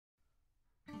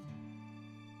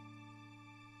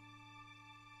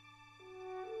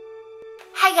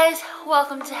Hi guys,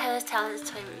 welcome to Heather's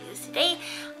Talents Toy Reviews. Today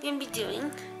I'm going to be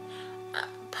doing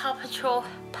Paw Patrol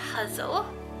Puzzle.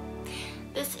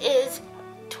 This is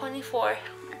 24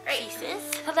 pieces.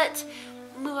 So let's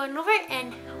move on over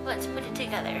and let's put it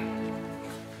together.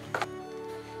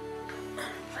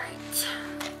 Alright.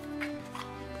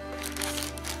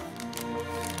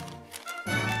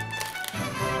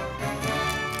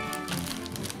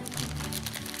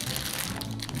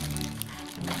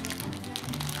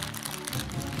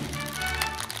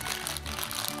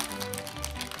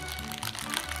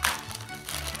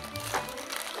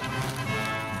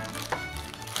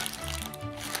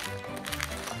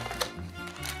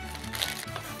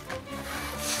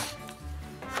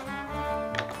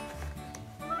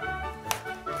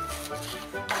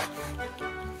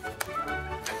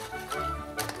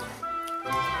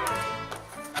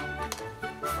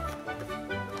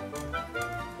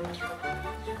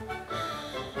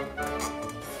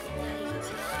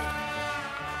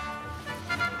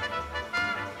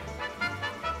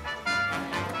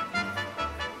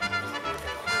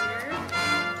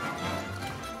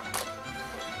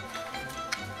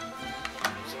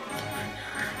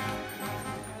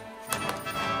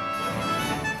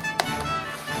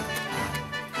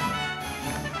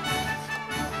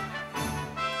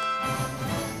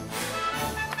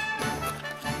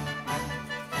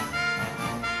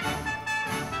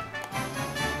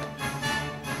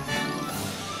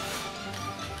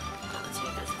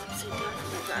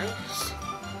 Guys.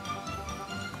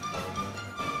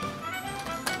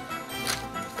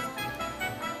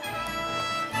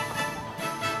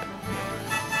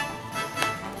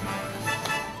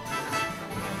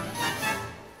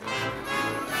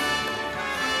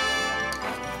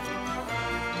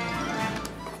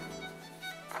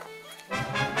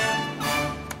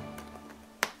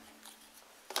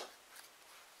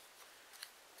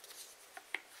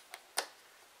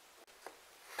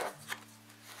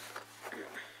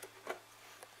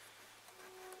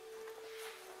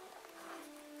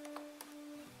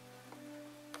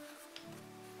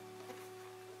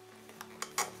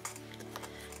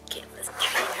 Okay, let's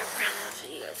turn it around so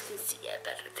you guys can see it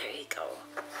better. There you go.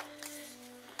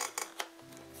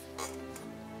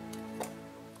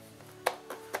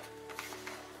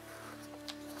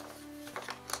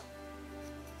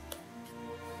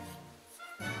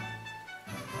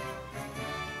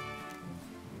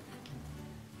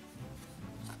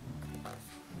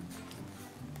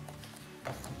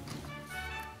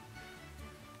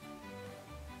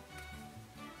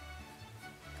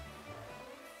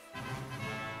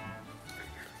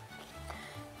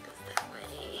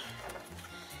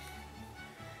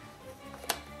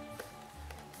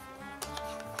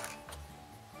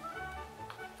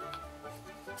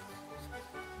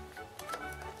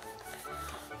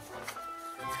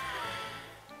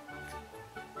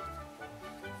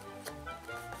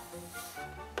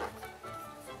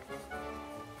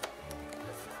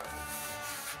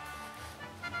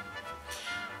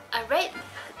 Alright,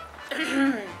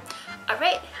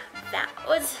 alright, that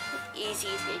was easy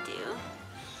to do.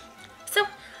 So,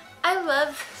 I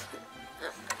love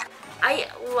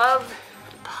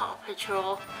Paw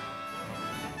Patrol.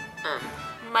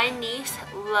 My niece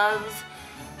loves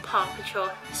Paw Patrol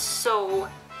so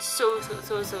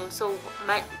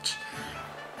much.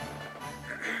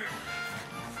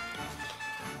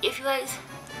 If you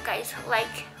guys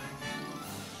like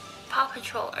Paw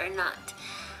Patrol or not,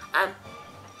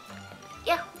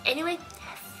 yeah, anyway,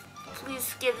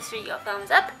 please give this video a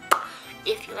thumbs up.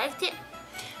 If you liked it,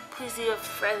 please leave a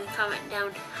friendly comment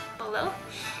down below.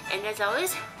 And as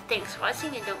always, thanks for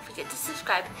watching and don't forget to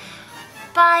subscribe.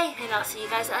 Bye, and I'll see you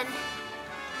guys on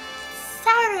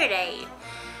Saturday.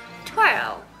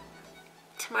 Tomorrow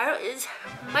is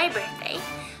my birthday,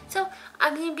 so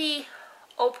I'm going to be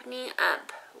opening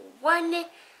up one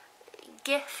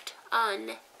gift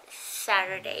on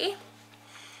Saturday.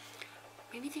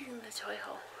 Maybe they're in the toy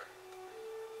hole.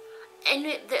 And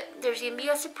there's going to be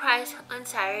a surprise on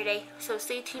Saturday, so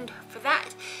stay tuned for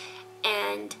that.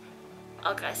 And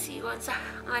I'll see you on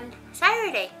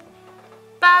Saturday.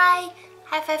 Bye!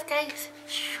 High five, guys.